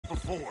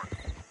for?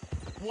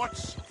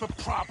 What's the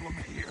problem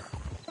here?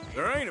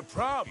 There ain't a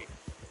problem.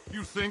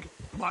 You think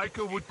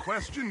Micah would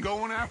question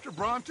going after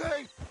Bronte?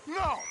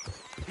 No!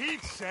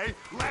 He'd say,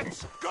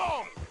 let's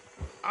go!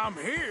 I'm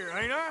here,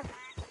 ain't I?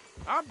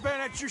 I've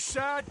been at your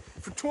side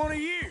for 20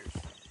 years.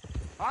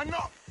 I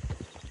know.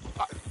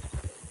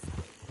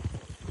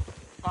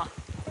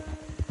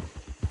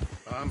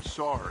 I'm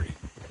sorry,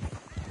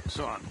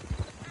 son.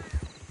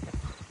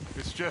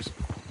 It's just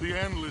the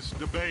endless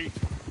debate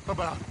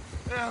about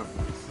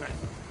everything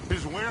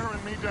is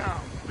wearing me down.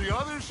 The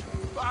others,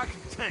 I can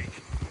take.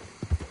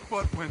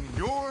 But when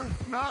you're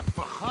not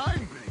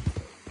behind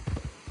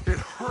me, it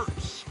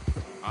hurts.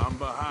 I'm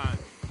behind.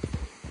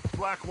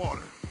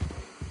 Blackwater,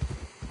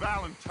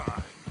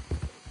 Valentine,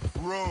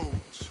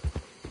 Rhodes,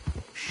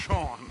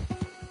 Sean,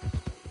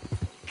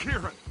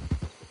 Kieran.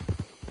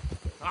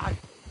 I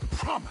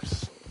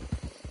promise.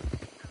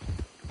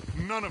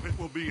 None of it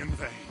will be in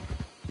vain.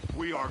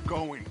 We are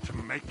going to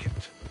make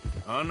it.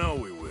 I know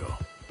we will.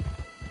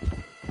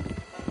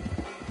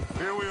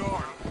 Here we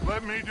are.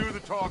 Let me do the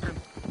talking.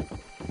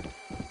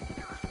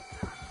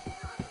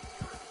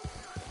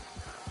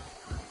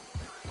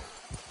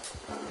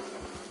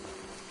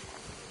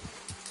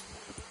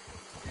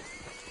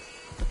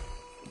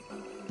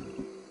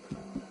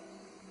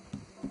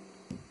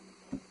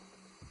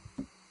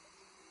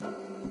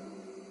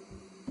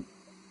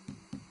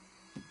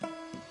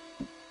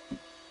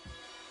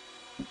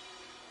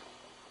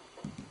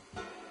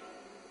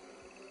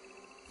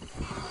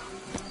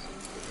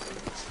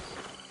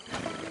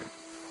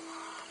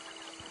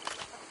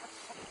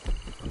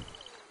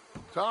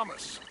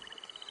 Thomas.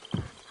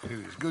 It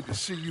is good to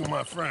see you,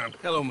 my friend.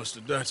 Hello,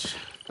 Mr. Dutch.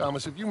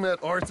 Thomas, have you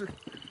met Arthur?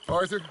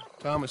 Arthur,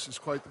 Thomas is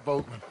quite the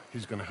boatman.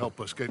 He's gonna help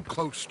us get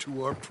close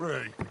to our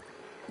prey.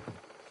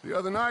 The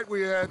other night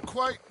we had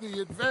quite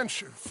the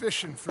adventure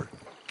fishing for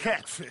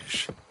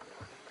catfish.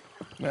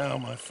 Now,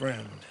 my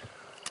friend,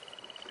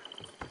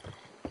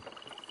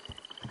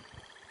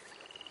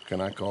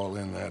 can I call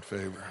in that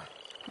favor?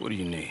 What do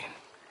you need?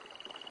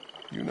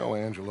 You know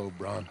Angelo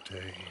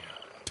Bronte.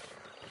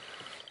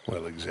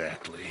 Well,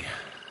 exactly.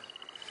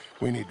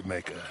 We need to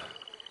make a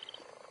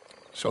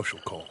social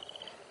call.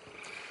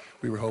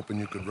 We were hoping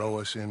you could row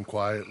us in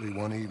quietly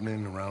one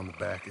evening around the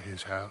back of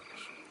his house.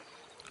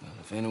 Well,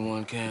 if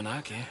anyone can,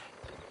 I can.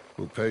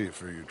 We'll pay you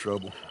for your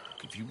trouble.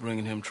 If you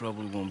bringing him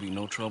trouble, it won't be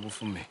no trouble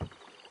for me.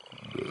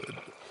 Good.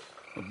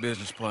 My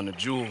business partner,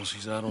 Jules,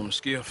 he's out on the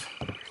skiff.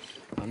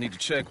 I need to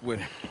check with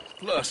him.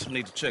 Plus, I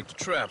need to check the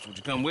traps. Would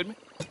you come with me?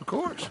 Of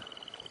course.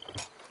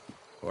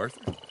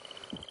 Arthur?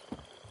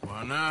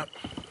 Why not?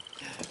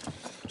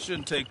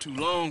 Shouldn't take too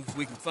long if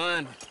we can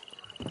find it.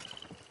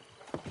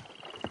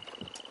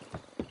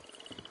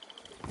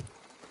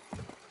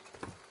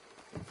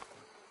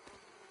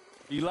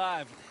 Be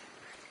lively.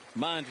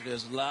 Mind you,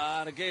 there's a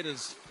lot of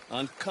gators.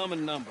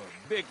 Uncommon number.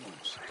 Big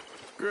ones.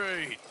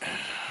 Great.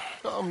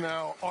 Come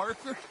now,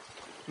 Arthur.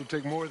 It'll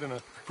take more than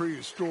a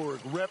prehistoric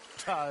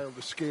reptile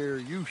to scare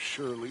you,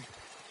 surely.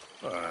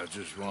 I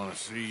just want to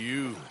see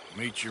you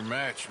meet your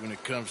match when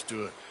it comes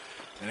to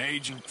an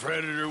aging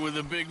predator with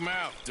a big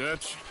mouth,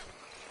 Dutch.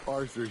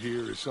 Arthur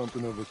here is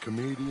something of a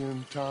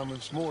comedian,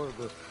 Thomas. More of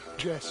a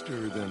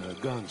jester than a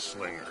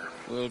gunslinger.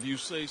 Well, if you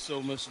say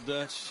so, Mr.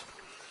 Dutch.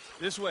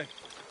 This way.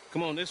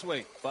 Come on, this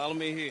way. Follow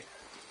me here.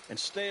 And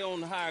stay on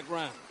the higher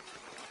ground.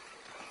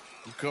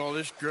 You call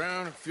this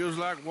ground? It feels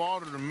like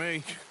water to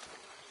me.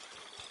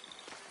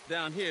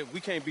 Down here,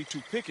 we can't be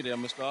too picky there,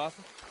 Mr.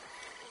 Arthur.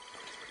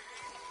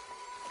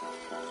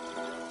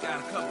 Got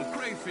a couple of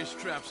crayfish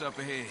traps up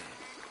ahead.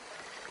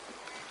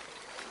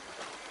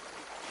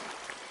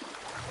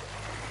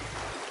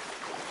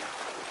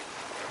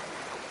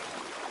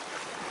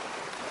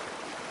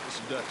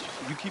 Mr.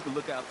 Dutch, you keep a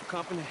lookout for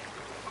company.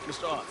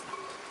 Mr. Arthur,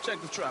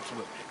 check the traps with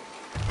me.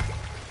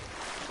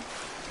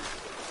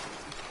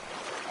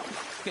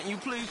 Can you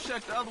please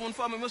check the other one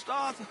for me, Mr.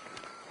 Arthur?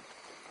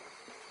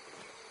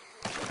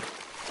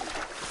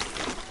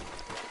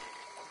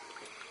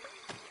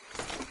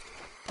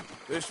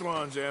 This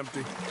one's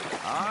empty.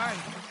 All right.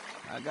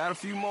 I got a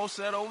few more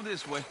set over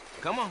this way.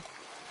 Come on.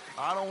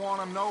 I don't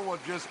want to know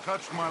what just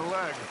touched my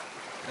leg.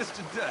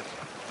 Mr. Dutch,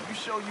 you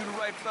sure you the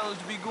right fellas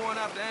to be going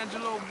after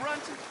Angelo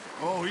Bronte?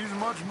 Oh, he's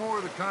much more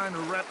the kind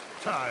of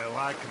reptile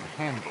I can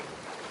handle.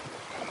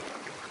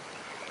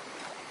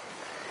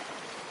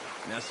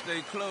 Now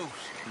stay close.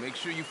 Make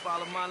sure you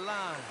follow my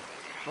line.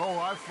 Oh,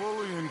 I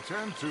fully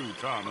intend to,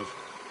 Thomas.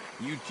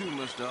 You too,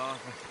 Mr.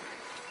 Arthur.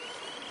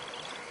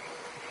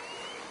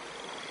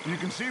 You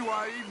can see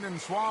why evening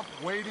swamp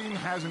wading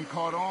hasn't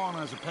caught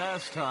on as a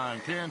pastime,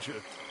 can't you?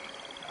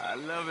 I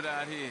love it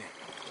out here.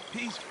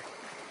 Peaceful.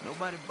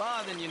 Nobody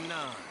bothering you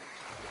none.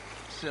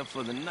 Except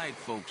for the night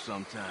folk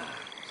sometimes.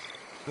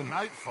 The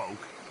night folk?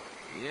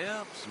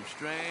 Yep, some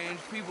strange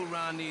people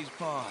around these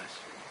parts.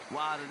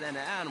 Wilder than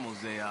the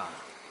animals they are.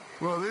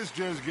 Well, this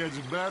just gets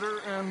better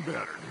and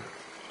better.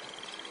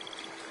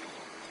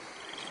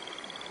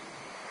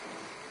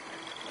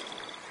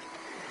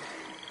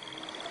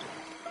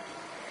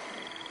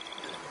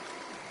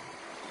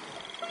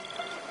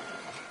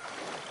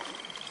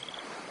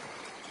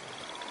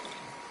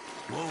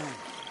 Whoa.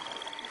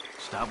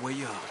 Stop where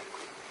you are.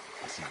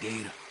 It's a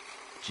gator.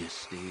 Just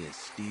stay as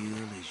still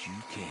as you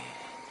can.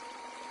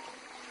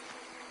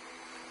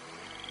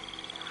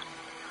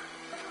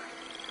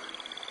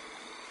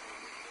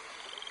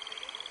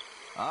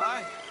 All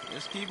right,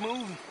 let's keep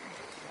moving.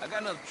 I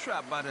got another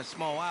trap by that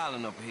small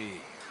island up here.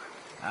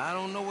 I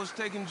don't know what's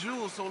taking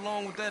Jules so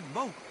long with that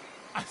boat.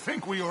 I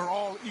think we are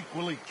all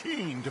equally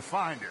keen to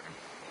find him.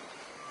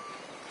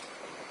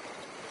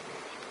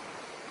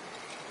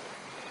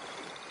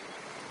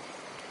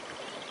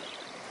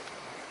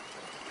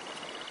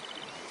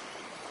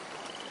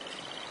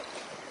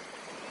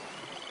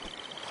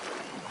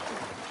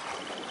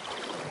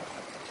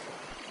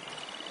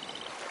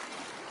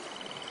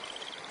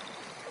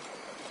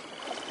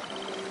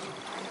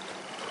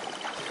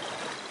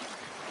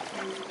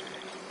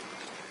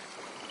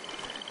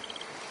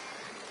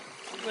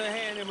 Give me a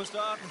hand here, Mr.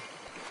 Arthur.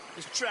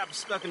 This trap is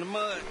stuck in the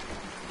mud.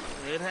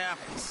 It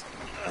happens.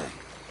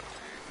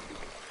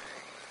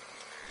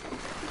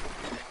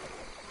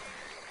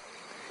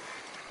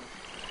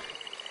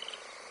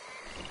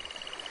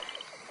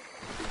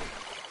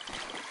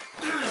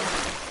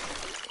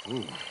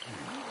 Ooh.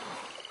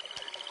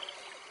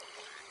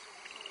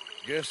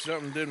 Guess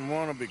something didn't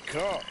want to be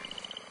caught.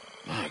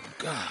 My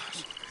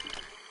gosh.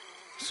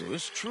 So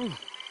it's true.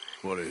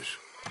 What is?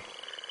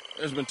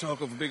 There's been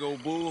talk of a big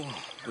old bull,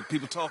 but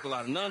people talk a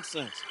lot of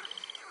nonsense.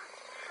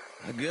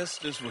 I guess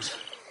this was...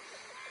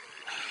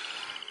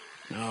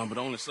 No, but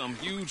only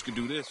something huge could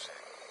do this.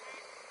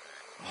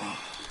 Oh.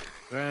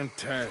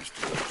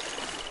 Fantastic.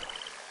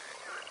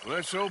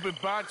 Let's hope it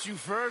bites you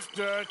first,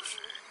 Dutch.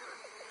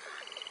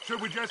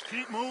 Should we just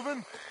keep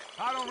moving?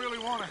 I don't really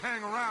want to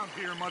hang around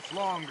here much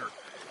longer.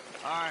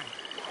 All right.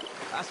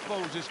 I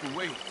suppose this can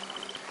wait.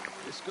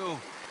 Let's go.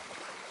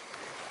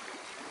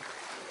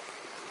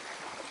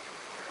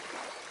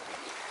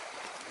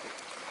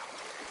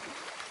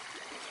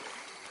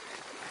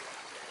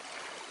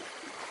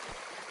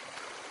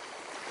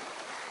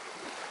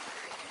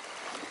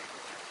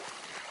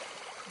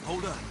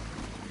 Hold up.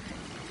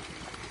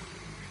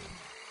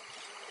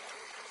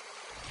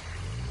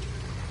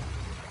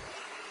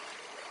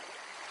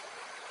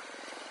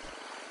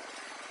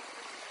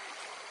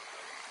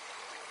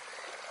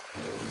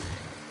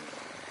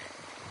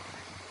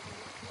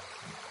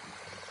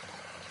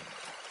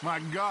 My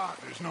God,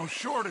 there's no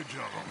shortage of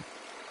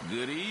them.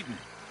 Good eating.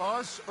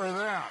 Us or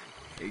them?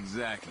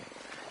 Exactly.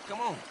 Come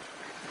on.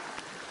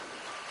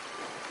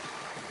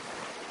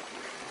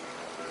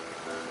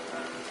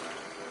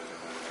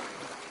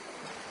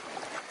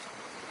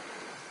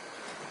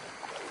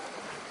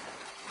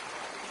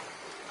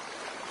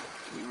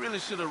 We really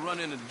should have run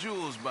into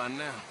Jules by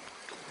now.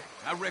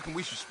 I reckon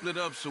we should split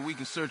up so we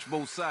can search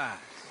both sides.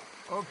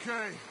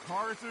 Okay,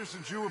 Arthur,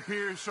 since you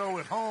appear so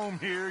at home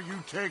here,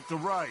 you take the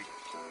right.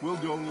 We'll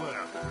go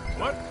left.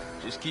 What?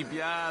 Just keep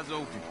your eyes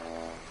open.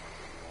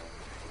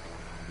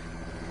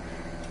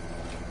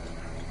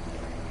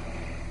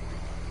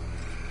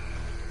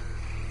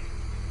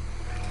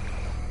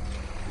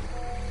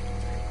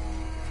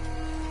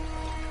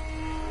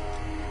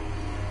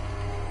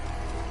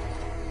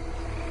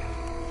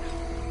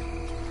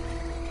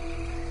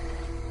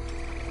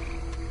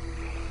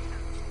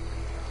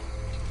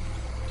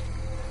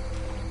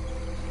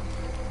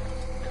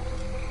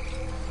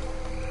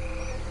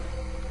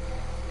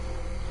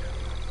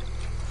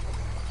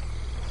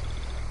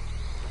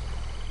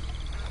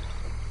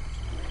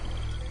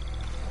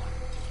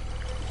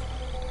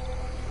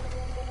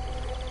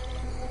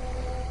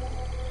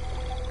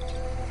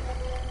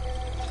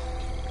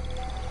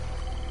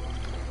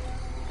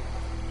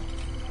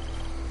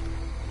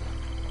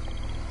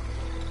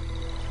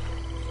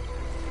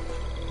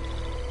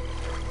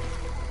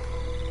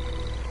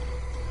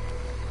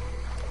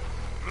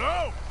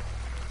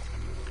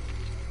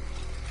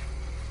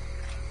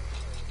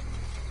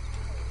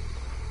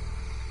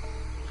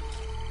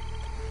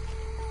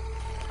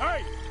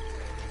 Hey!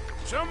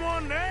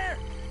 Someone there?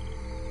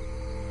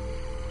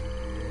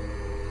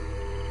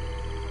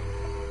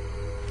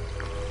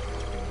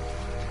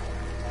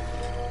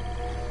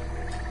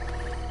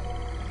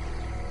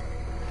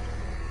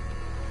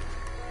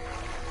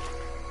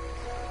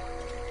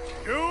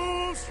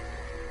 Jules?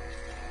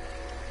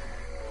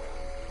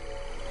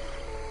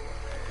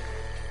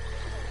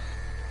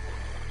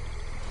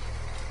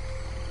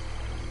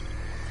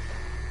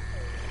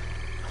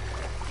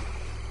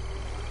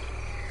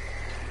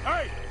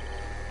 Hey!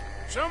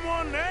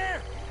 Someone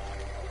there?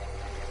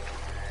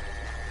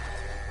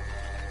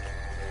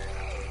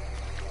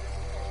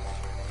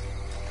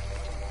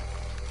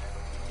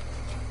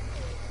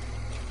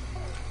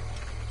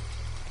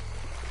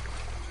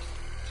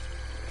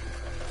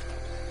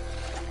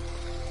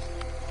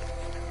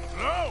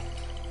 Hello?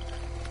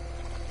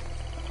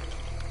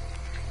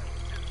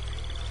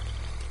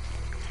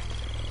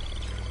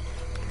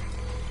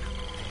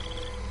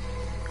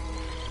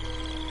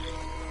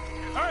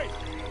 Hey!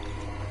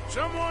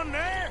 Someone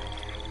there?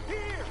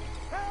 Here!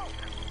 Help!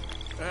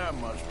 That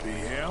must be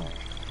him.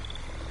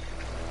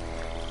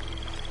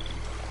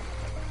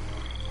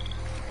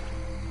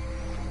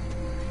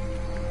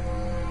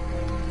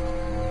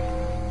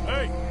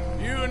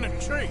 in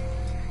the tree?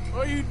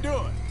 What are you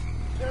doing?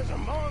 There's a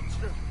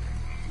monster.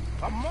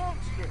 A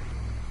monster.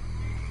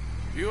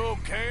 You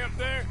okay up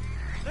there?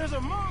 There's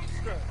a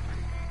monster.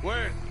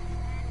 Where?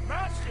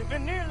 Mastiff, it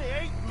nearly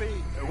ate me.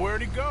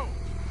 Where'd he go?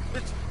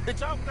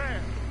 It's out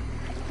there.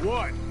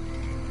 What?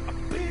 A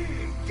big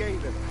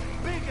gator.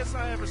 Biggest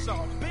I ever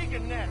saw. Big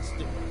and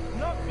nasty.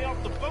 Knocked me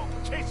off the boat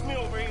and chased me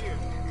over here.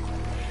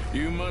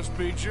 You must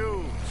be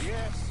Jules.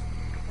 Yes.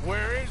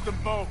 Where is the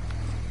boat?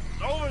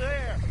 Over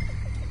there.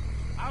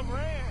 I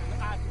ran.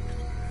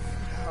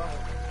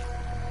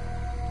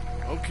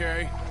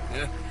 Okay.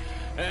 Yeah.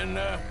 And,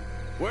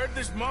 where'd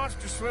this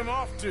monster swim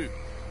off to?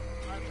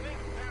 I think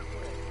that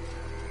way.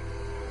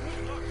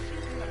 Good luck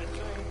shooting that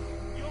thing.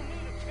 You'll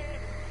need a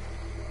cannon.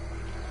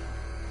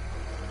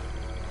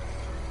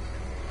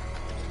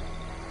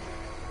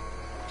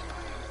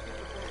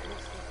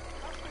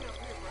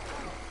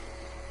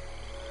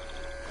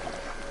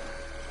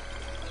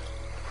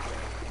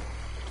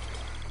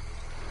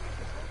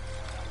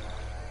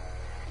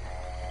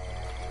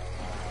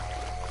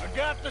 I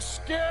got the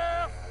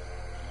skiff!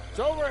 It's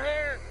over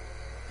here!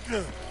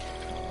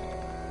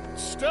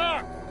 It's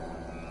stuck!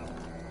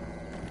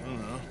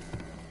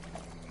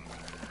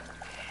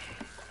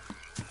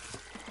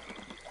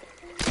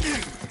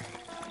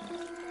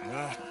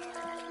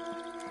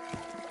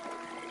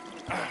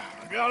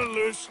 I got it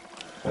loose.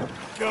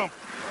 Come.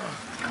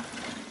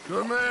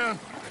 Good man.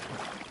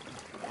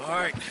 All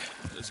right,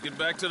 let's get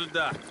back to the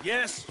dock.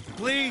 Yes,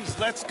 please,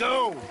 let's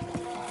go.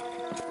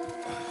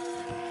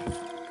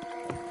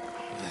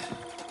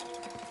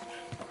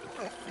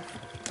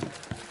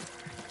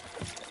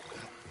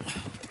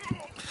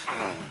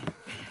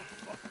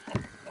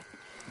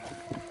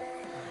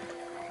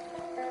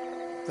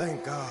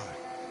 Thank God.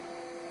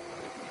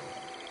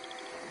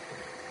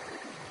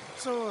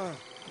 So,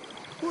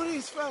 who are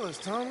these fellas,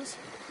 Thomas?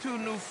 Two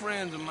new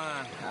friends of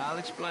mine. I'll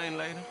explain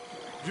later.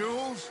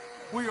 Jules,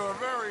 we are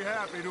very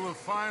happy to have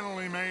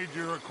finally made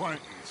your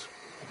acquaintance.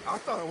 I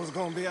thought I was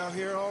gonna be out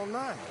here all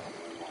night.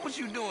 What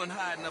you doing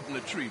hiding up in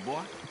the tree,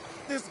 boy?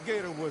 This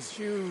gator was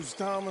huge,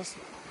 Thomas.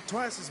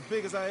 Twice as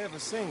big as I ever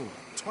seen.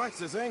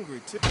 Twice as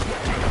angry, too.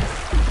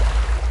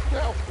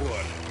 Now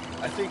what?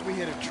 I think we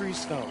hit a tree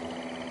stump.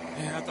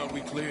 Yeah, I thought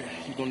we cleared.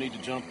 You gonna need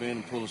to jump in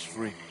and pull us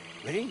free.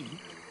 Me?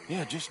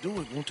 Yeah, just do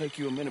it. Won't take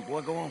you a minute,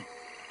 boy. Go on.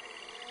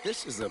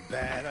 This is a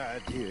bad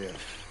idea.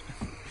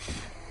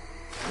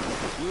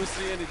 You'll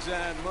see any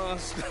giant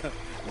monster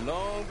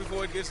long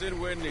before it gets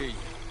anywhere near you.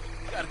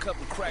 Got a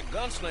couple crack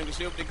gunslingers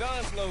here with their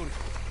guns loaded.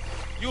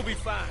 You'll be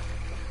fine.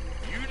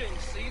 You didn't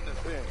see the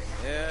thing.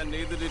 Yeah,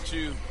 neither did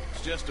you.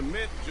 It's just a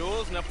myth,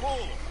 Jules. Now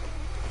pull.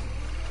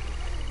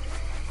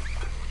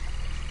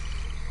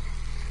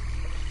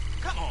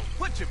 Come on,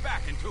 put your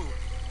back into it.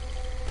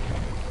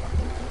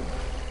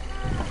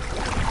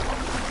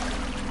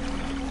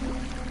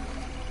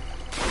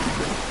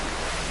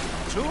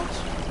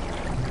 Jules?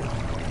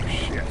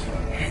 Shit.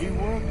 He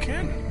won't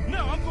kidding.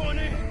 No, I'm going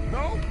in.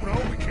 No,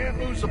 we can't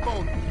lose the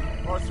boat.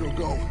 Arthur will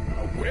go.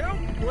 Well,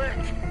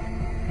 Quick.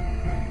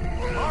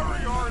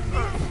 Hurry,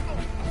 Arthur.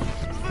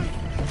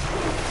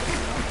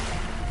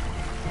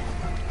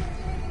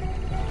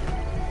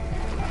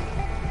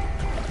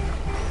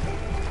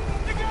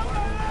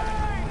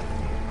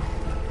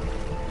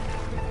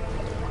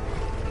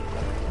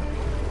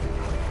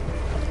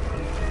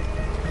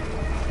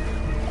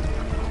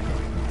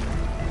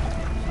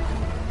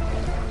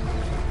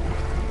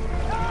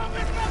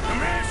 Come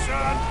here,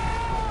 son!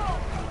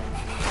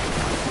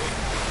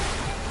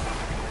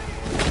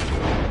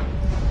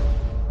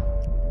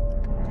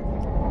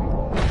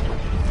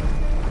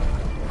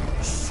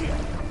 Shit!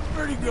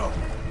 Where'd he go?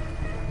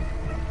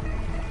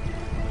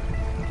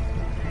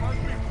 He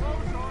must be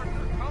close,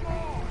 Arthur. Come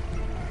on.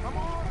 Come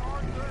on,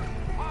 Arthur.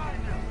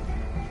 Find him.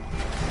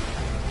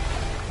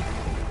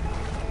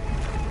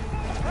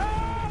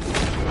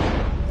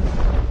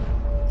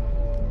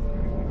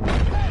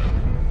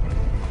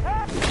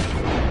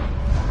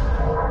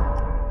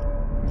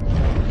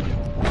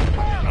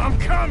 I'm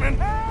coming!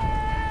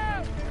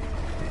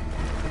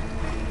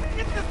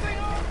 get this thing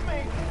off me!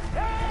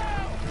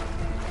 Help!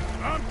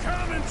 I'm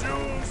coming,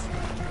 Jules!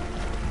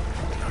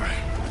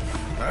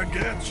 I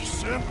got you,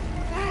 son.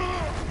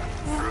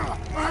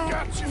 I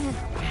got you.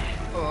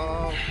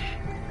 Oh,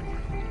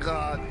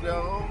 God,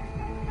 no.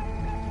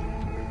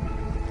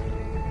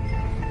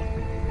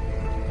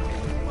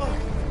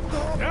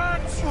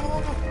 Dutch!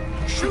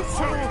 Shoot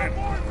something!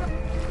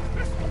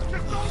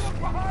 Just don't look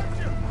behind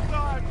you.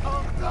 God,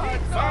 oh, God,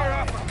 Fire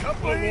off a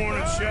couple of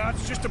warning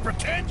shots just to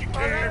pretend you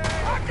care.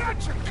 I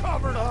got you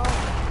covered.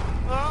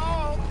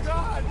 Oh,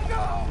 God,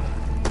 no!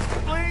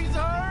 Please,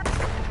 hurry!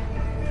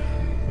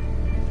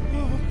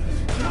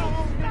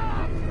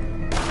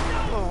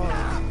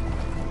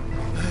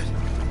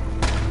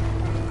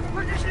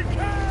 Quick as you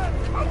can.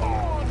 Come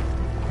on.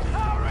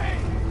 Hurry.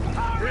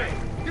 Hurry.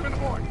 Give me the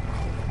boy.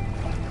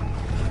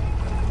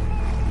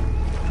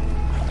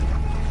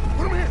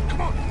 Put him here.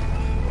 Come on.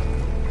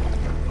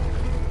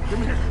 Give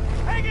him here.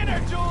 Hang in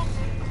there, Jules!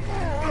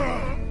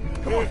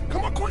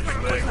 Come on,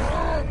 quickly.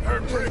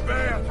 Hurt pretty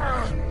bad.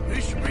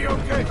 be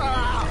okay.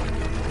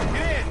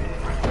 Get in!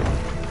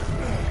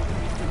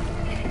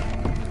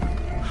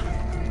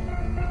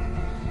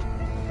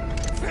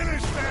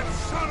 Finish that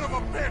son of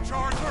a bitch,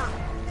 Arthur!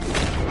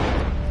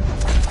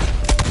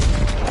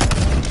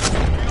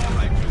 Be all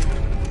right,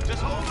 Junior.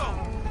 Just hold on.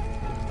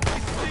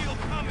 He's still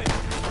coming.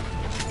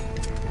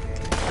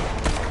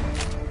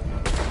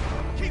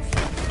 Keep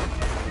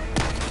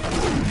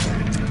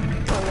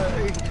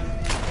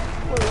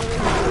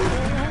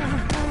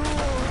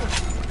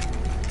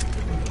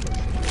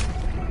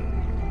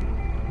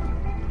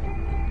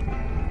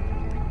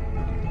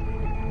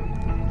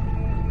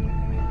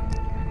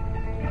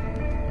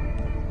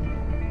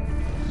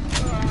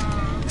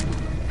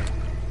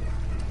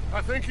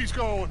I think he's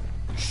going.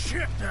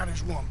 Shit, that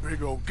is one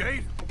big old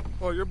gator.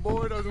 Oh, your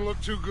boy doesn't look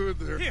too good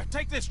there. Here,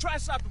 take this. Try to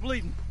stop the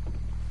bleeding.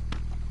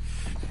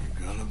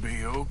 You're gonna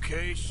be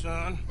okay,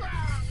 son.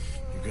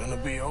 You're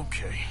gonna be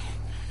okay.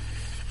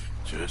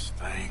 Just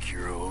thank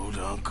your old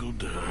Uncle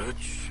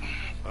Dutch.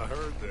 I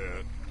heard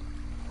that.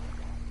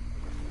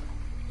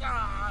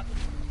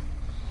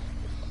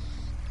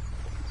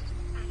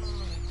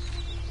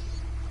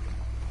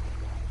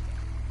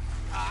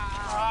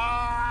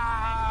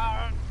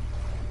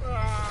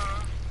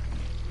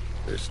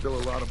 There's still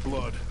a lot of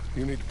blood.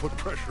 You need to put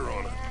pressure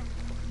on it.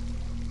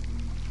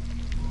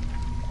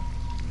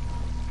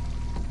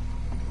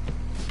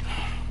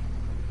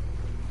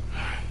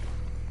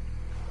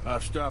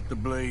 I've stopped the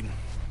bleeding.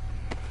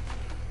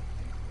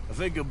 I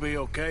think he'll be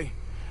okay.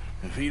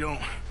 If he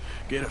don't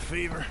get a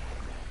fever.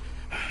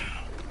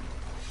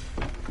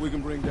 We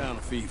can bring down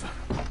a fever.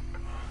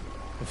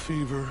 The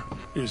fever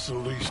is the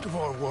least of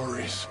our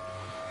worries.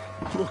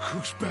 Look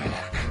who's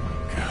back.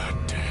 God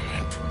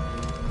damn it.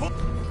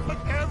 Put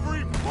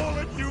every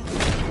bullet you can.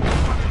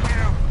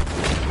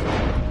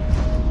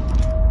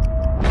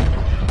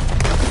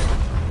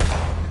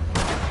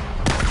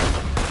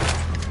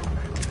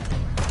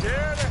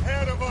 Dead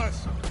ahead of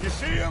us. You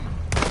see him?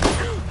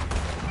 Shoot!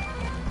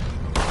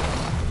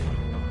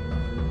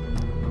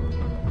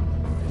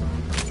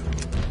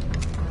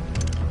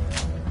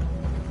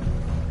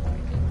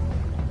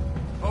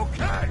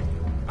 Okay.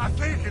 I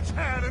think it's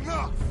had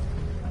enough.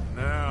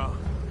 Now,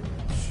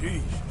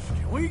 Jesus,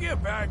 can we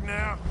get back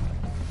now?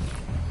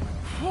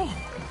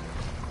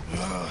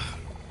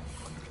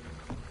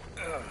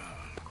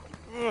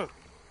 You're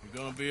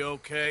gonna be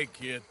okay,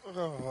 kid.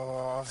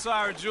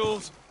 Sorry,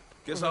 Jules.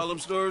 Guess all them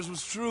stories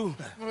was true.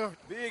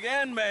 Big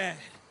and mad.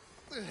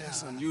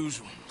 That's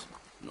unusual.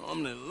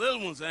 Normally the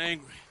little ones are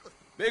angry.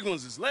 Big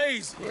ones is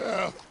lazy.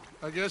 Well,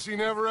 I guess he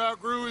never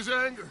outgrew his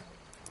anger.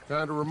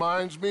 Kinda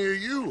reminds me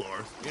of you,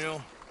 Arthur. You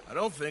know, I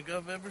don't think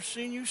I've ever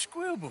seen you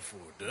squeal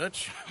before,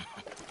 Dutch.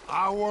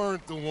 I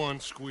weren't the one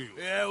squealing.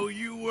 Yeah, well,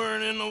 you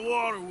weren't in the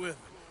water with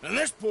him. And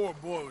this poor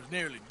boy was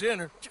nearly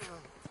dinner.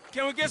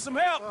 Can we get some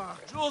help?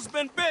 Jules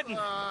been bitten.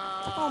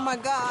 Oh my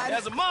God.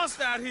 There's a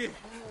monster out here.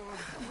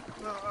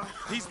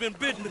 He's been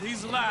bitten, but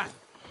he's alive.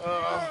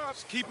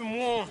 Just keep him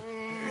warm.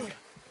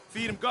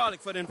 Feed him garlic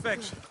for the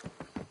infection.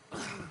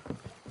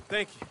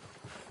 Thank you.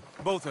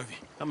 Both of you.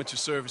 I'm at your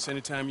service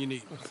anytime you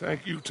need me.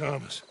 Thank you,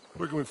 Thomas.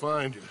 Where can we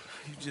find you?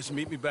 You just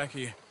meet me back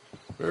here.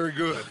 Very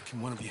good.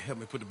 Can one of you help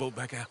me put the boat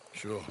back out?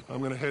 Sure.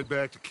 I'm gonna head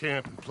back to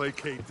camp and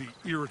placate the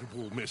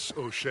irritable Miss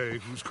O'Shea,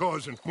 who's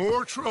causing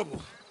more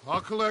trouble.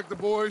 I'll collect the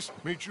boys.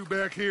 Meet you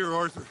back here,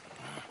 Arthur.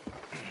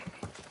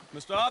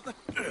 Mr. Arthur?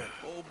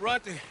 Old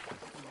Brunty.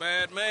 A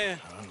bad man.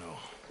 I know.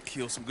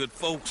 Killed some good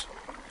folks.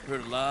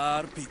 Hurt a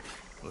lot of people.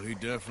 Well, he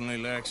definitely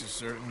lacks a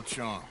certain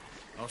charm.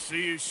 I'll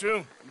see you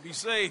soon. You be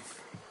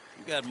safe.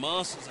 You got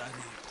monsters out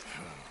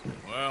here.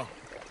 Well,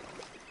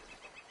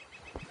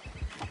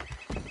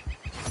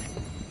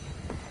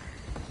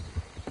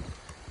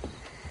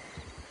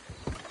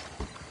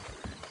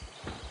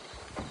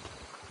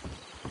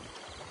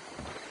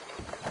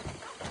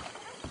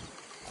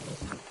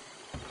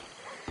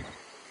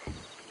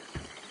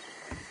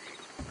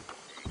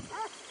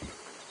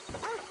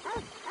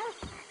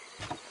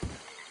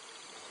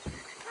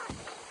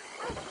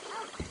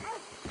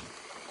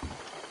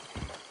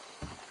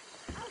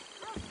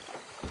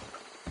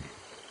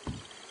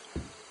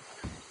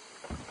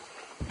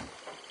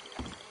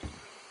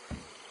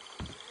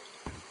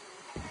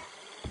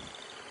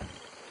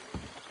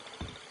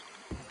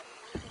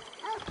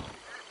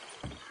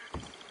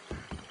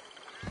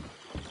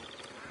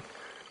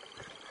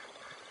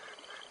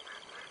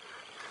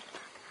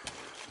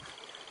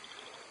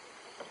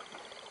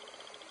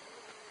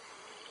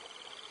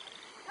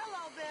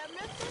 Hello there,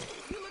 mister.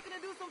 You looking to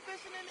do some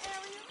fishing in the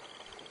area?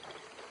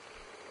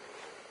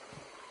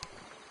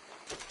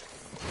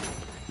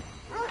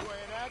 You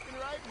ain't acting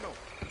right, no.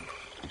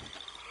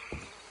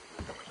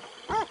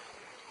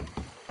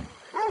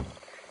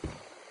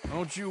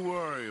 don't you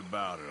worry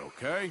about it,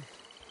 okay?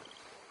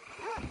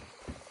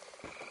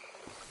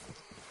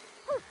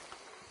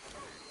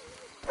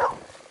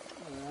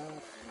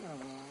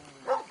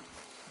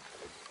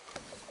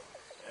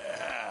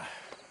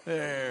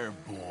 There,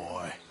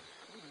 boy.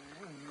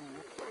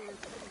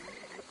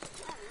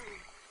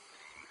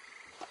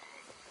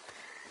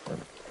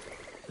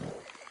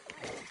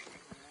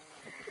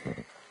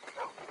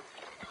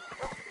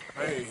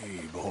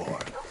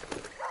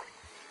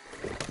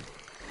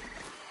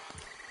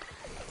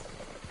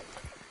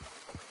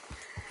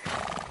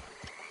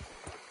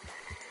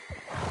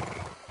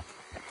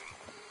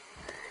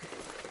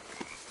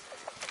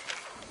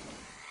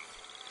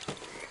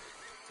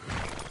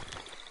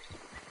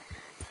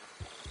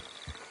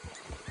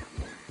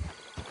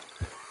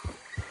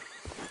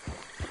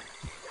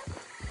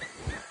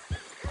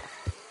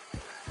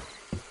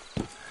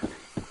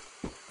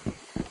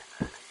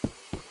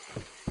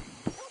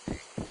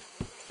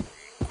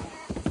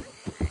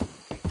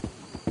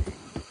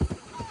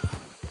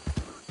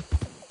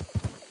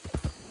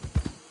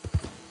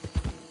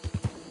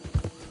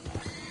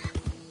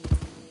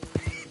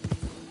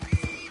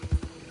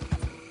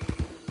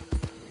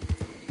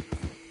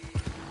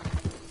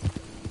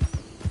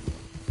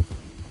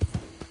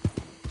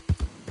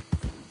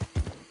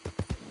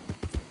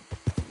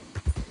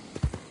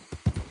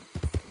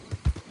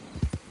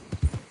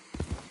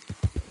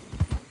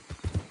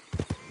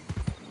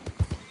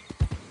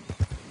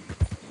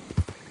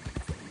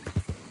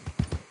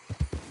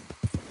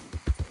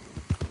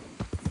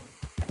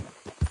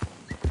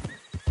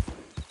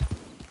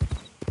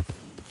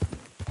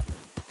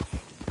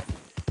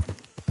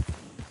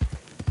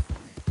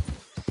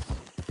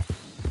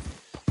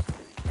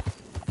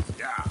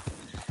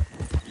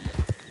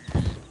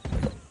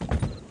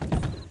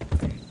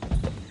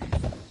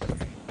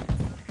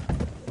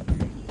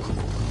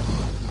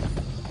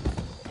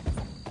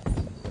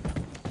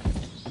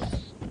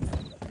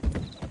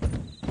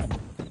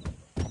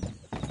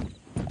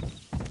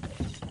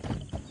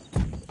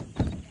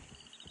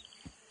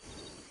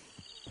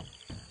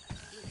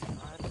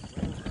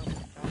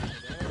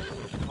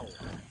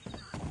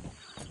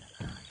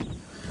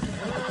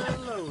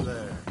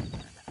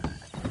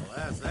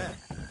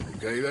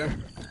 okay there?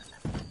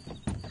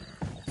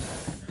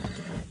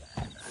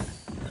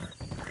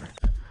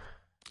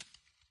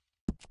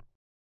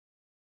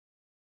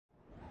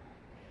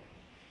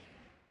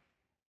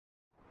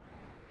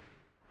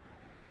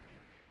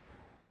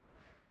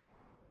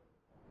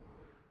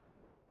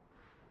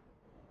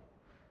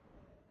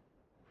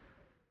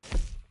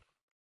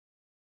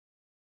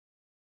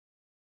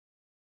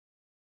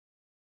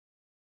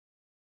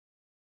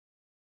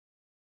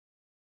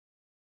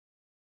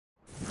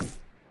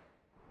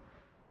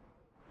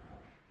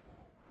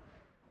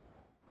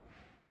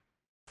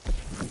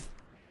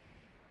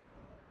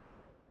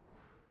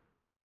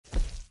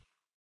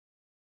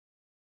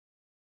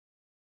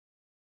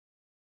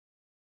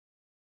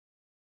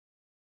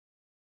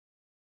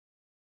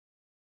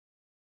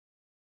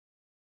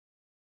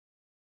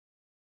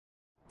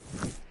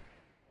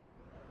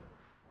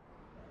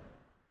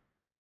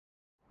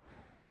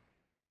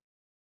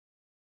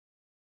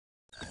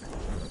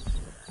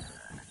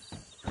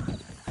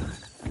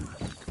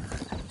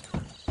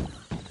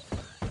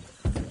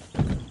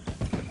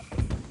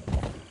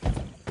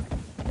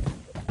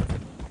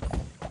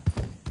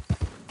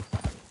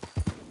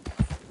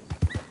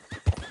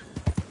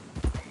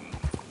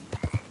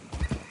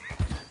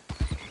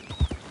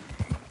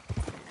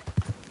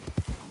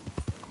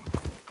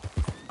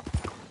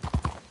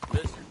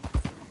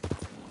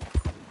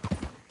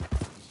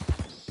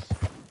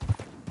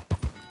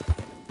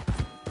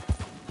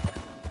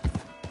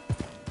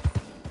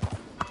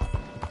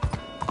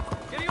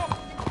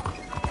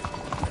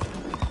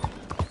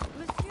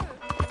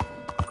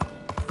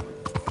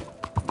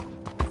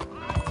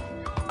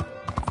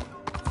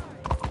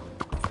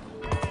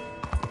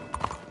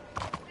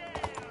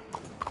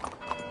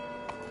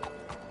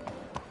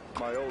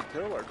 My old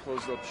tailor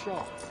closed up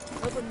shop.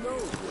 Heaven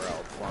knows where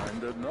I'll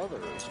find another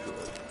as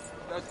good.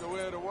 That's the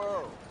way of the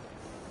world.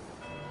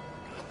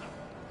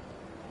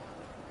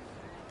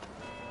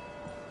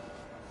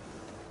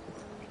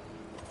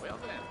 Well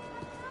then.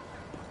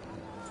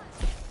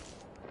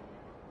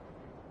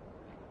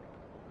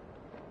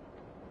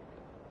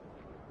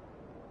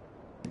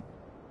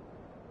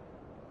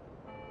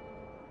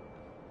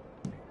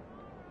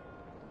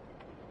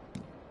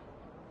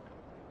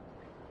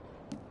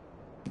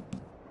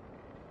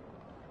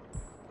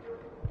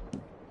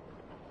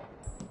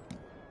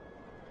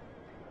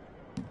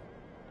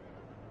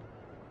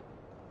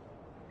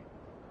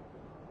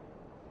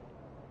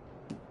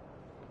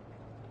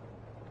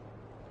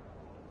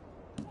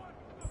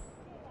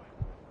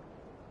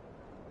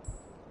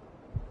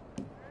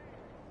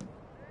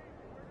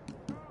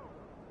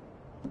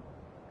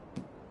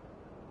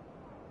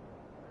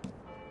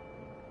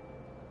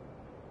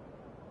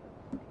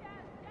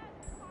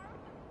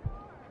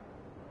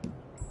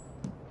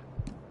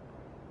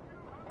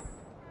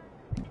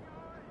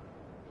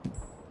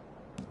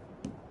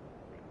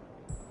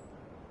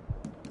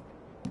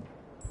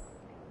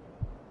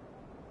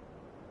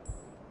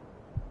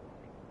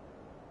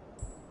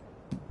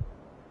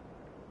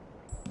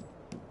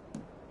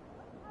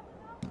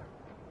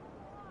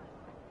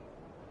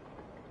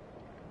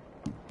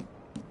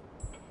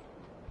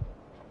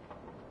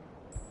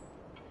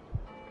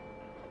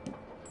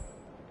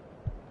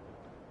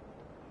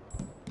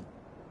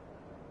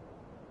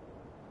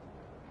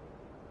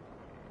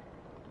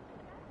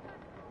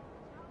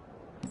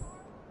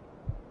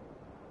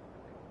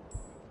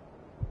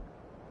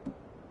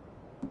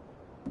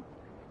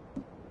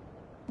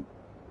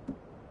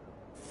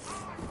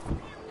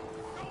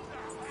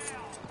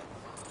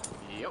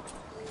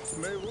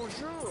 Mais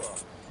bonjour.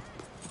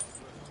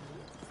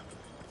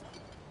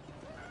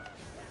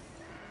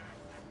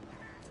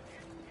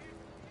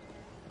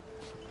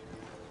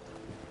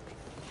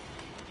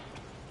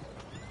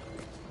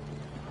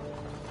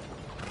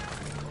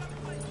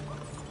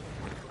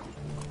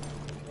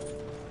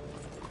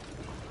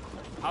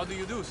 How do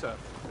you do, sir?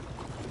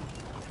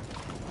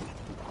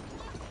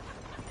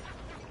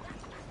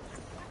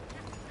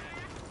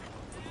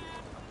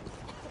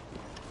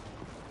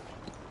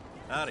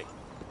 Howdy.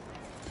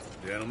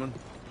 Gentlemen.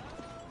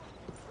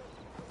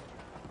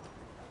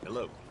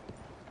 Hello.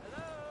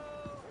 Hello?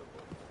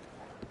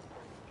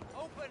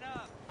 Open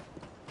up.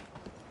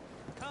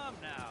 Come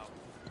now.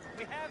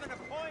 We have an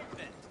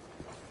appointment.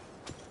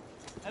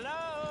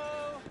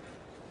 Hello?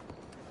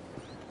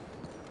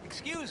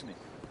 Excuse me.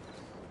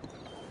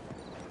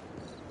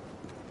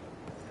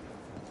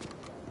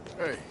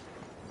 Hey,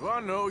 do I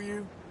know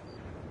you?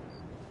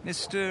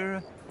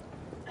 Mr.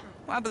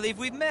 I believe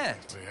we've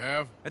met. We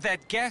have? At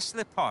that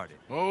ghastly party.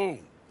 Oh,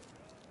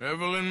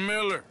 Evelyn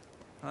Miller.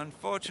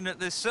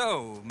 Unfortunately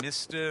so,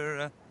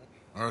 Mr.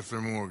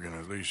 Arthur Morgan,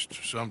 at least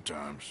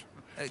sometimes.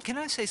 Can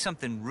I say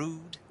something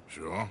rude?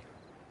 Sure.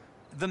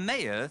 The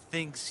mayor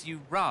thinks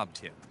you robbed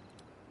him.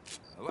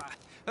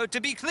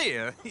 To be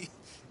clear,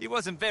 he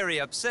wasn't very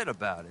upset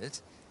about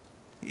it.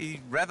 He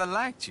rather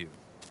liked you.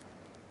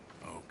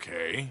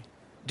 Okay.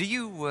 Do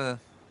you, well,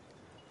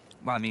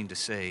 I mean to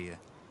say,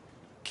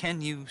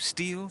 can you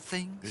steal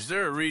things? Is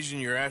there a reason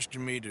you're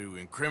asking me to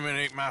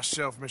incriminate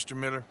myself, Mr.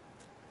 Miller?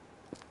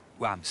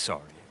 Well, I'm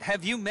sorry.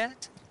 Have you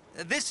met?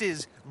 This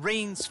is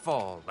Rains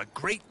Fall, a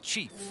great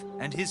chief,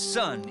 and his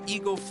son,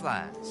 Eagle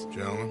Flies.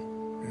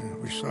 Gentlemen? Yeah,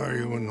 we saw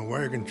you in the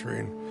wagon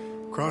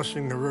train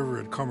crossing the river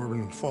at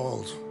Cumberland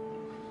Falls.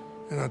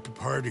 And at the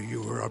party,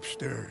 you were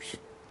upstairs.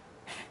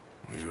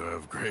 You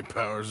have great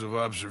powers of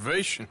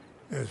observation.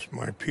 Yes,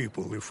 my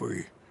people, if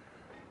we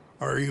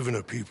are even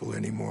a people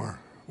anymore.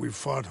 We've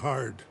fought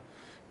hard.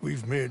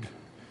 We've made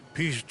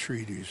peace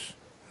treaties,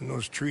 and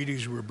those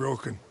treaties were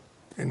broken.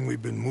 And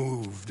we've been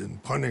moved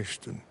and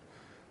punished and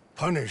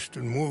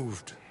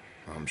moved.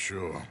 I'm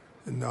sure.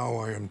 And now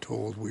I am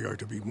told we are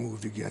to be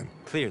moved again.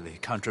 Clearly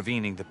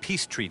contravening the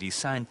peace treaty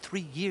signed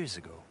 3 years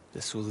ago.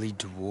 This will lead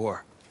to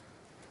war.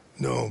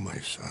 No, my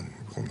son,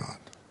 it will not.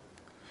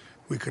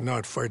 We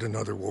cannot fight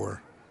another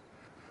war.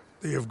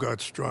 They have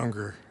got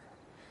stronger,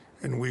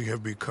 and we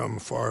have become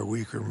far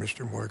weaker,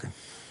 Mr. Morgan.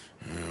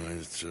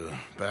 It's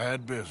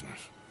bad business.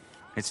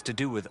 It's to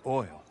do with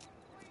oil.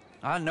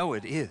 I know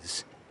it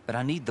is, but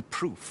I need the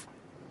proof.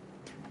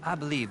 I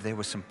believe there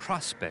were some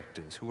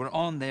prospectors who were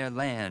on their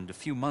land a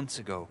few months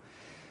ago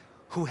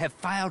who have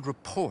filed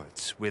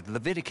reports with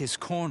Leviticus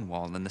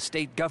Cornwall and the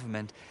state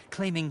government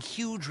claiming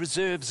huge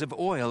reserves of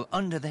oil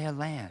under their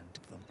land.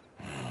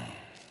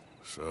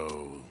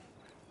 So,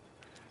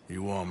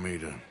 you want me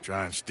to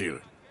try and steal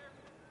it?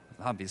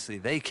 Obviously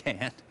they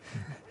can't.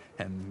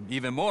 And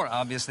even more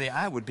obviously,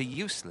 I would be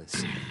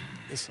useless.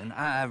 Listen,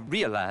 I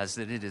realize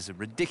that it is a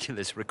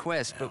ridiculous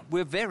request, but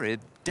we're very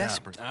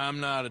desperate. Now, I'm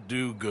not a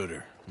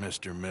do-gooder,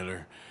 Mr.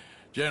 Miller.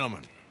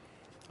 Gentlemen,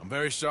 I'm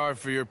very sorry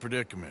for your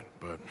predicament,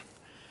 but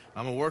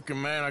I'm a working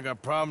man. I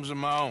got problems of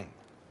my own.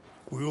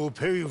 We will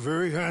pay you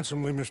very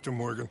handsomely, Mr.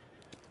 Morgan.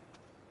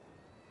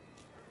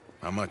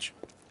 How much?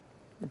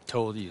 I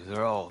told you,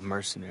 they're all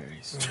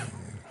mercenaries.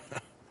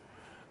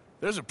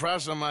 There's a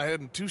price on my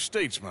head in 2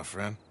 states, my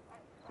friend.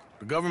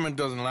 The government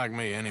doesn't like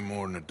me any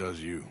more than it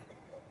does you.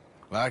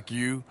 Like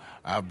you,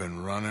 I've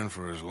been running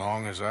for as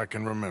long as I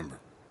can remember.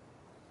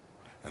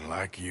 And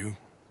like you,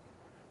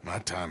 my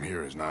time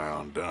here is nigh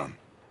on done.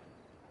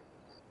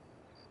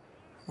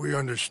 We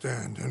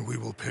understand, and we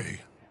will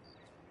pay.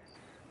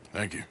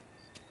 Thank you.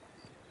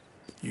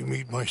 You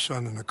meet my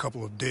son in a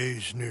couple of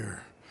days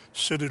near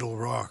Citadel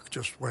Rock,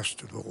 just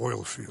west of the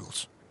oil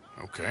fields.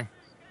 Okay.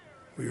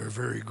 We are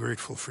very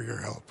grateful for your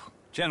help.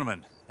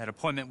 Gentlemen, that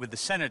appointment with the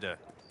senator.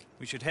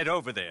 We should head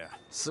over there.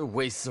 It's a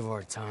waste of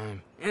our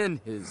time. And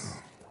his.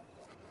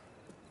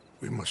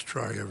 We must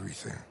try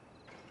everything.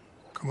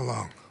 Come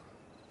along.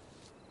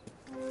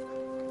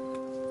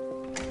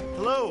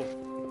 Hello,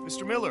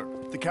 Mr. Miller.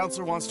 The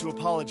counselor wants to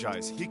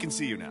apologize. He can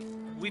see you now.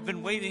 We've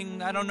been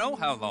waiting I don't know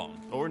how long.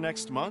 Or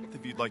next month,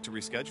 if you'd like to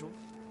reschedule.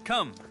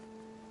 Come.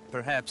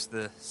 Perhaps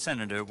the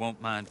senator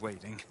won't mind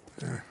waiting.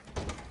 Yeah.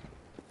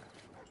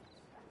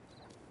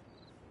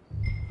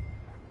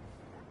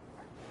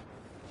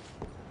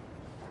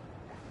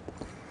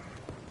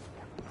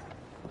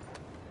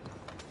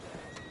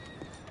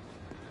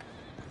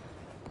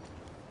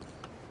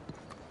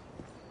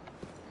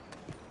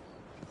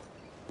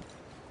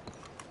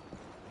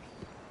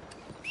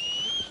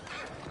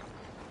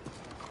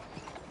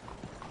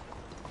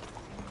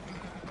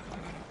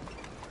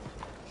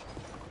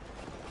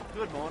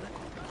 Good morning.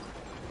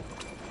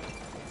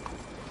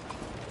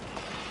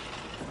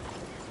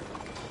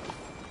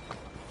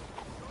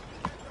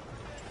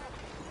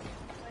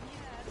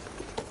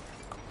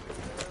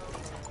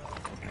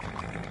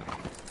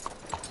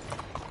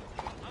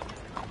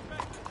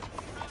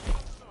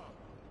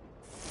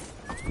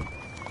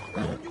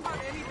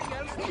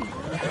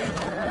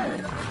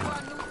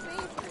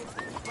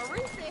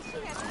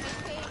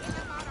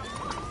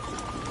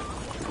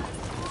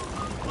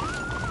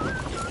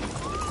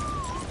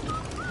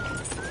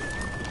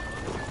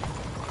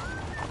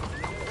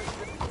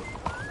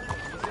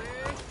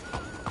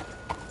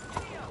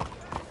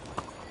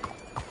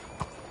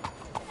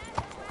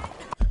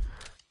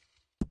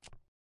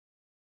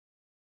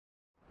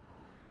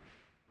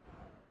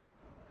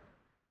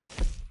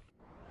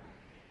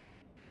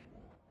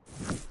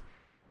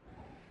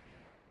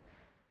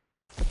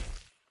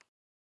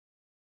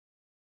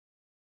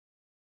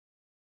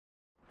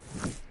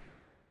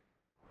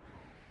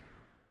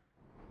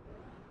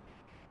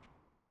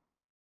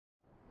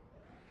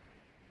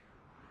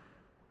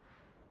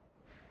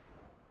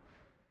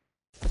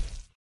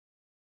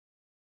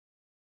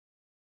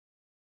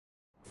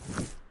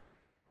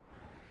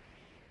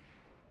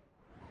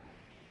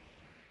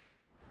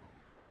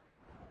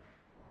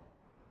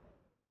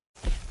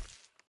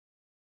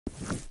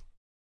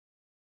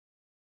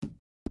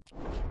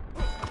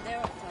 There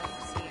are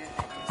folks here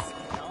that just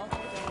spend all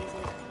their days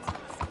in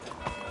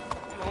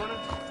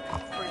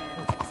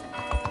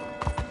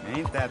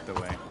Ain't that the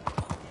way?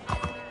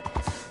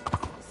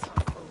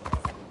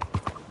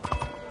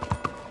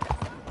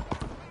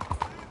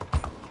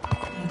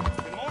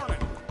 Good morning.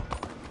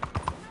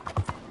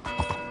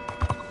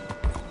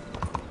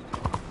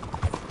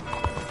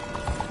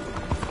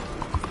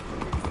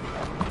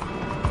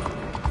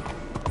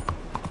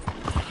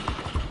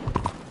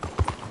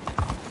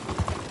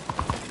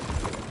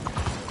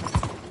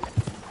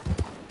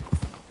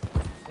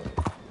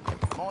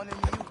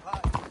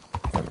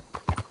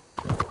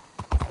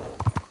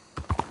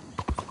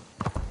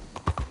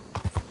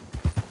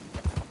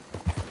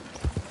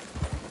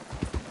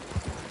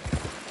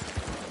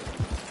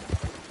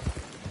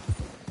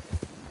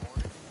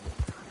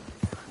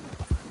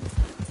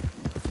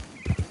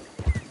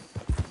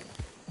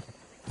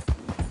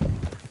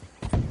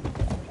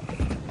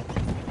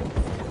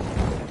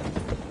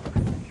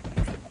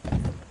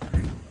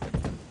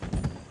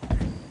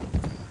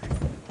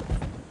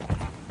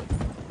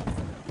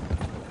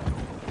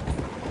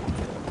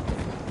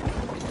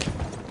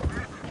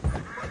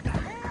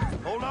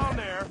 Hold on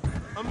there.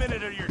 A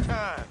minute of your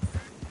time.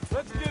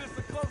 Let's get us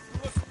a closer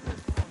look at this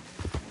one.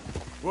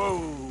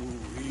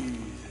 Whoa,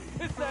 easy.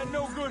 It's that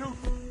no good who...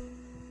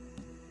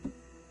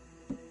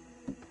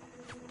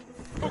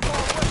 Hook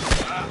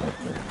on,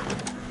 wait.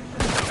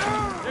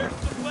 There's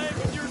some leg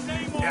with your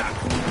name on it.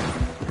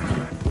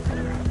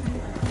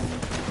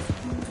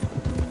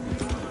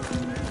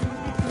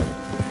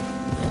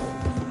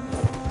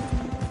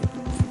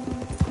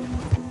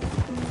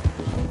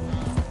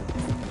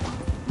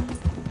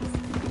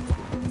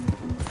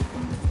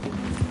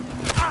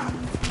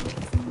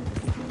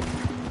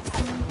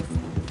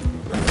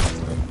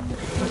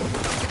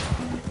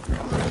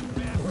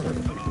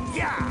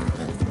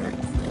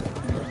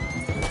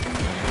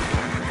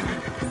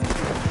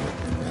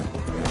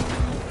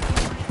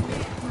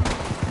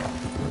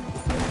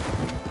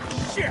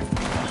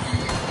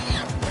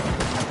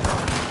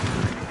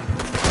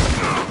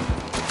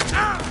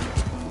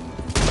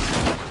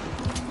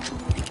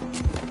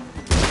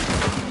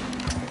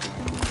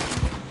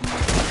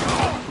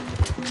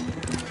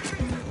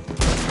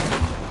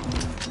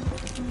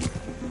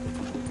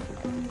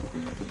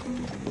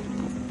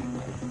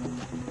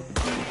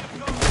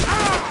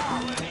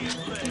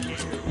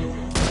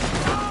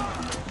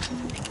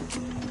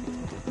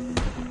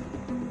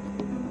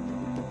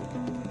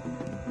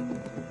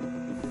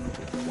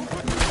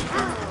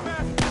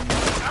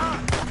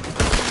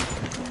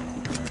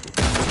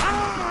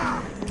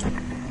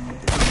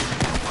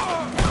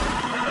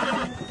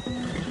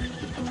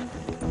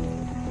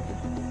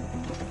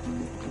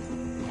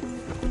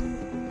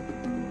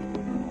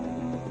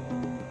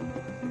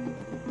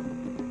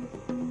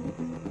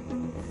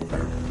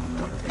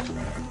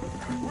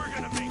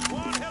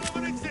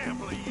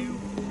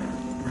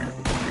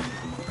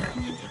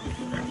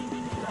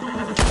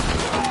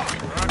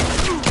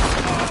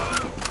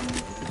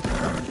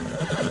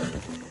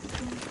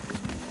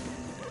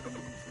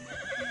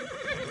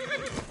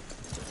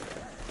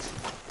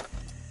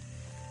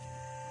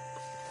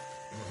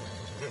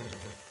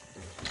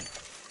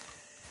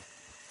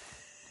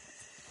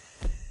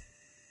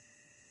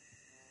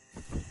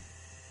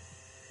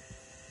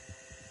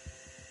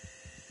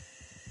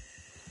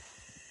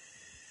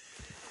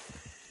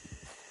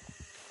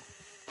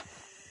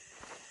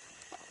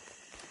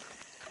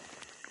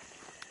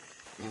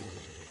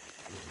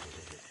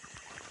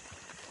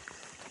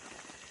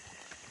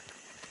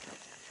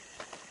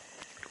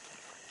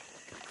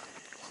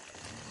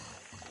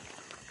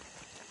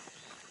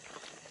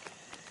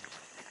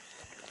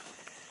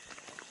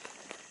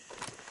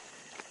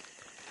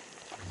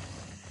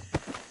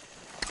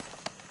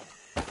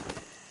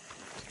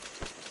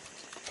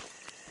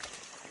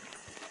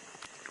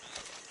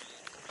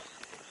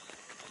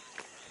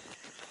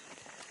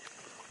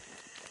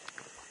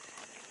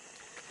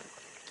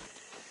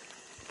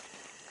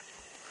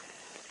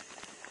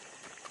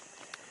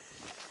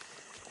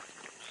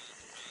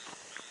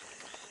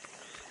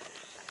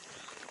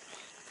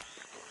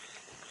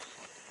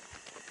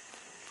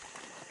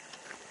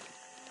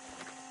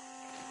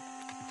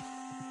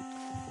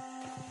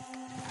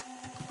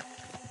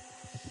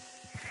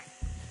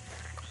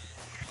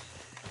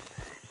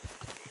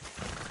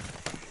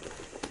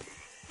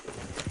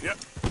 Yep.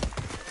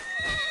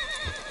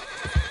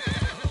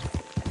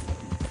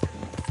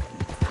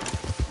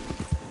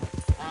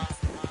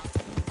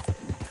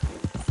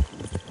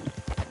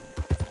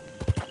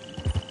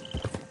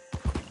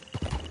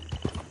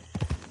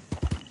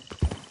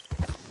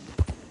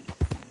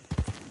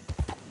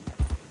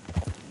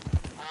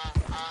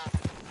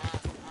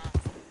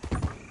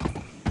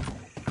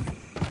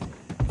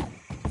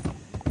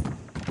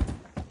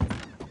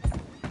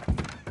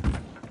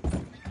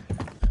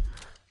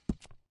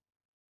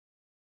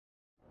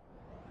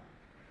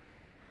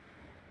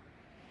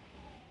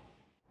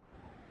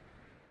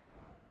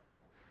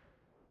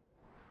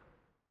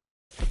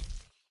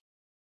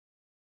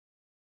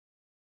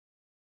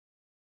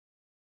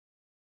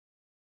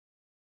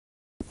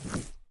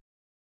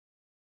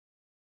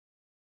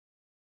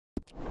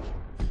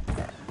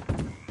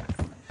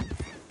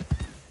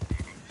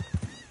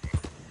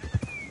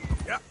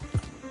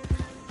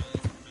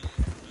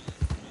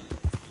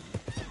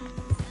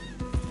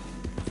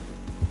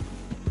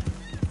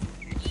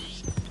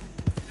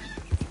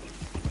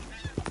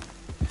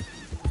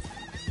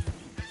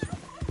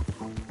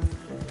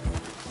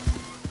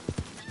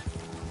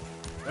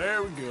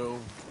 There we go.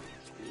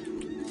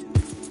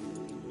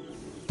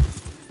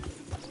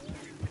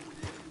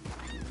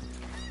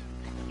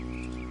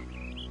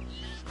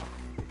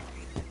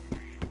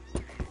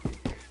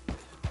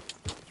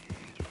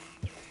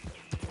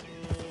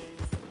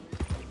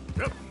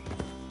 Yep.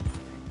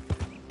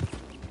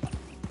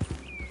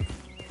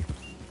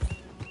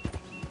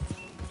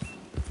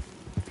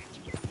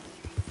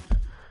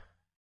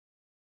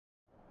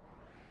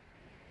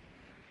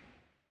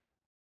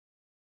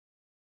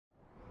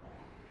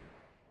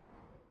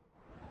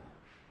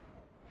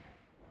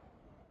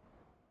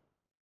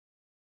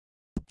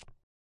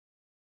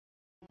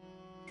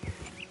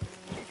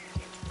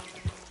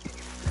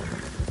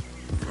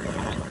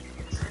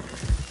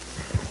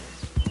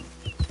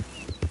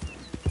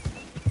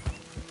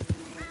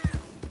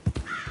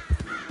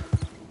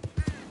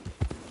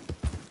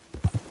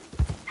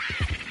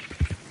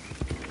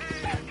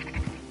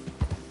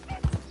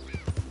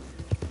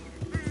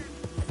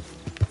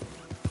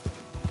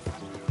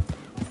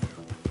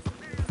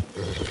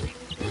 Yeah.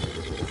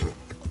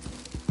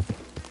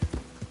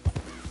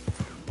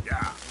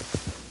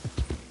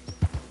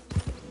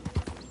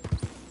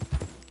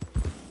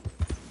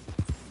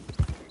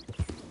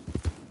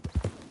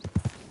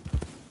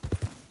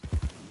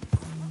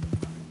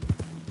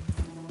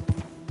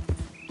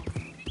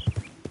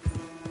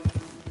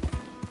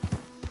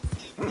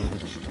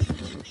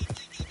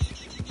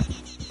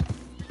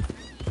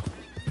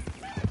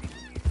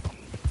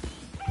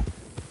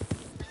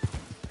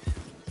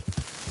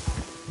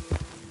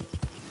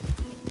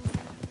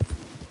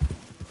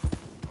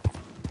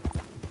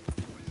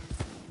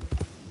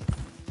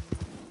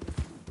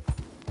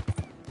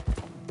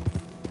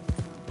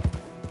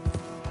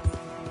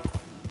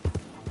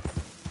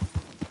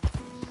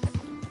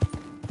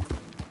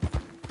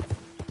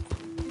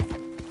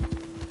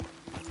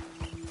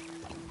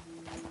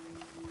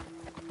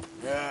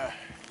 Yeah,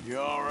 you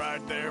all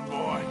right there,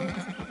 boy?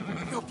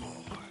 Good boy.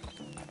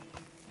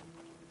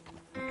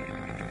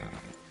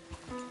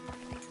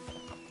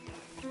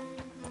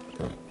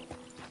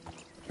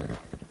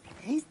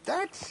 Ain't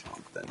that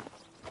something?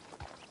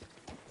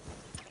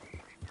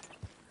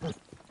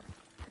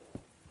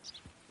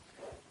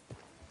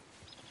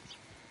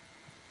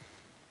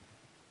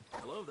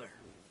 Hello there.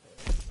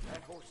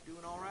 That horse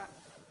doing all right?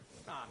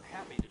 I'm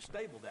happy to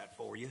stable that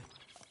for you.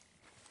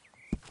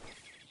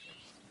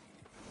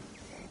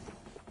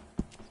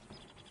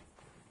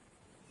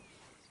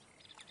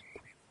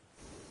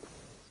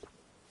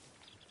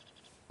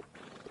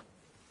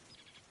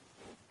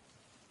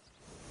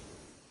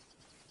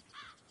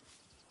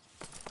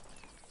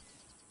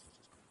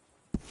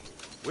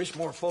 Wish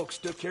more folks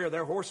took care of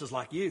their horses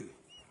like you.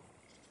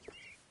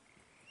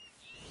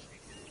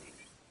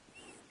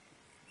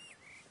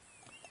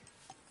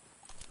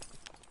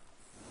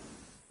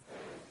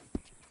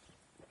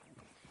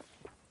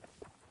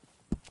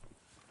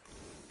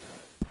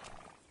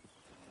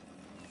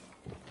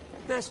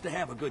 Best to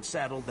have a good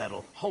saddle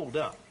that'll hold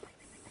up.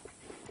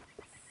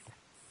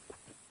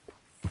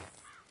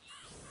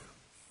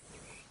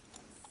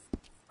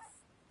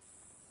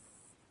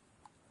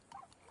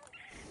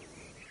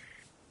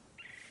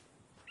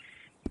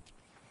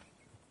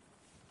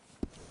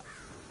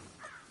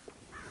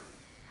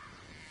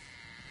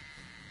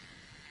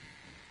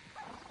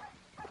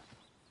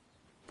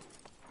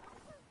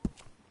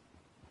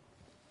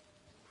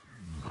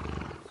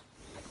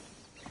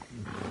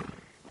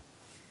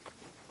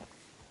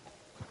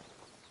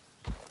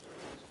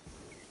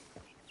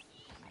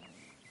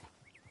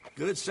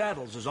 Good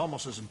saddles is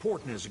almost as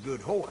important as a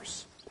good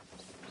horse.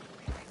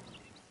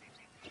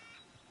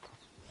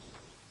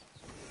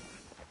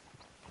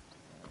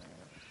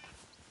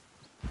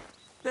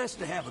 Best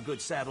to have a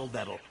good saddle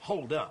that'll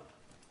hold up.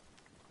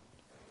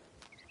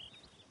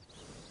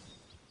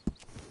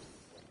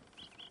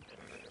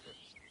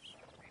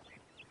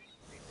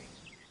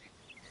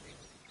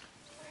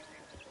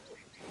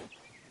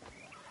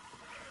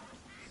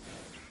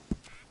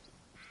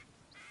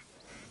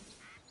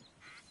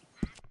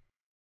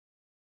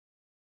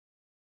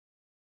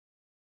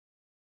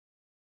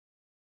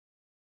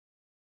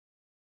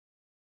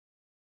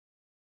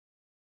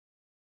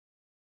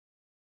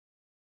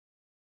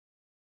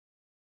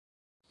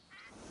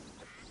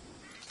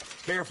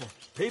 Careful.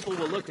 People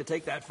will look to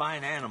take that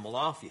fine animal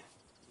off you.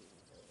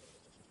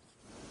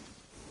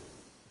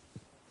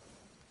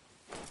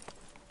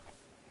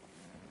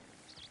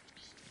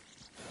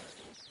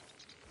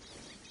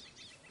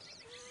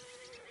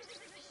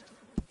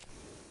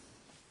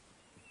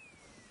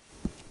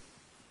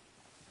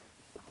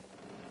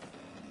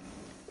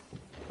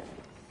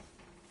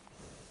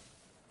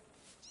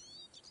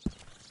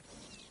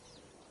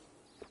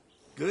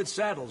 Good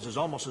saddles is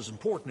almost as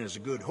important as a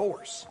good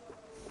horse.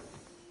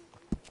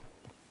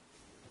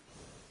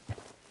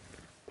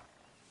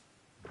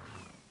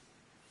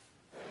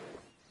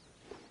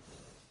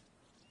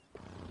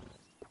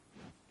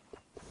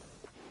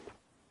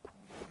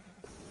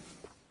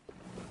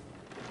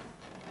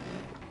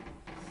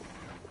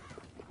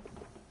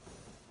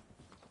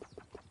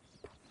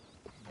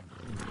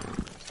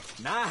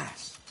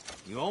 Nice.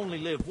 You only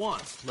live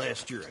once,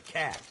 lest you're a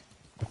cat.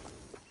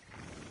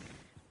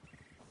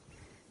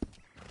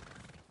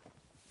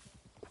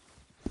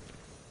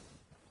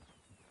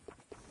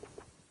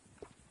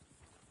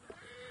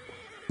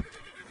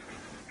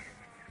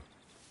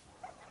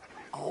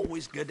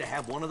 Always good to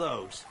have one of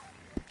those.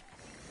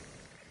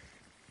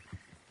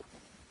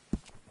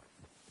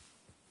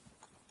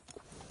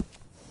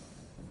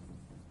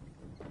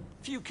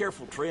 Few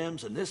careful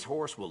trims and this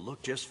horse will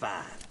look just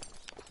fine.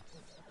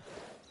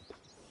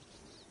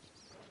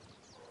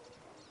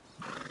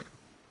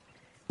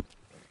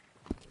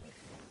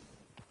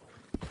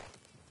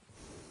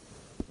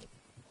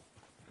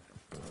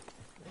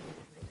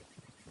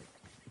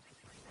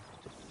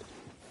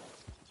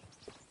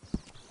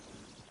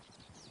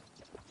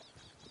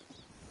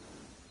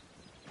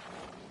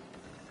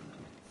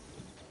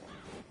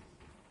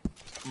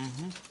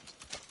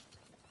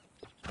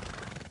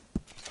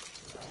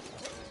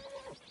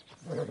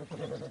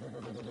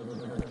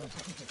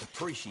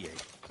 Appreciate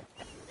it.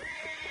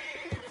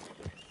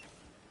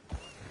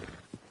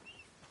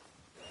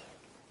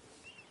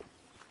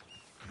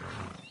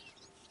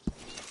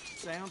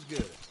 sounds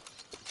good.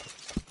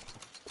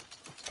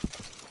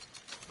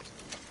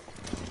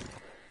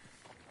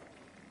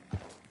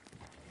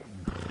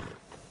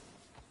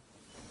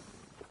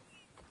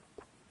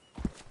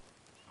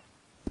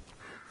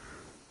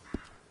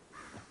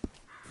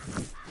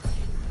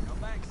 Come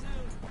back soon.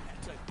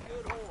 That's a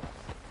good horse.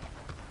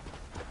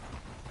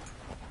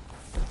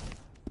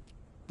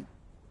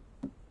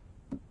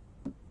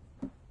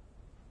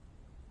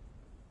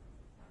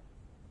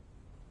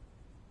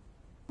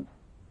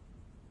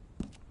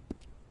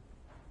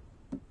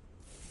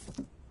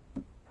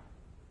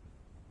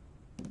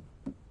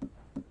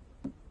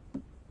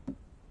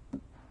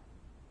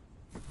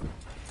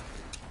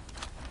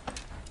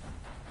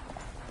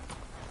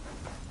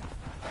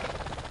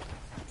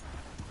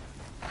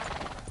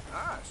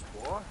 Nice,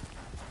 boy.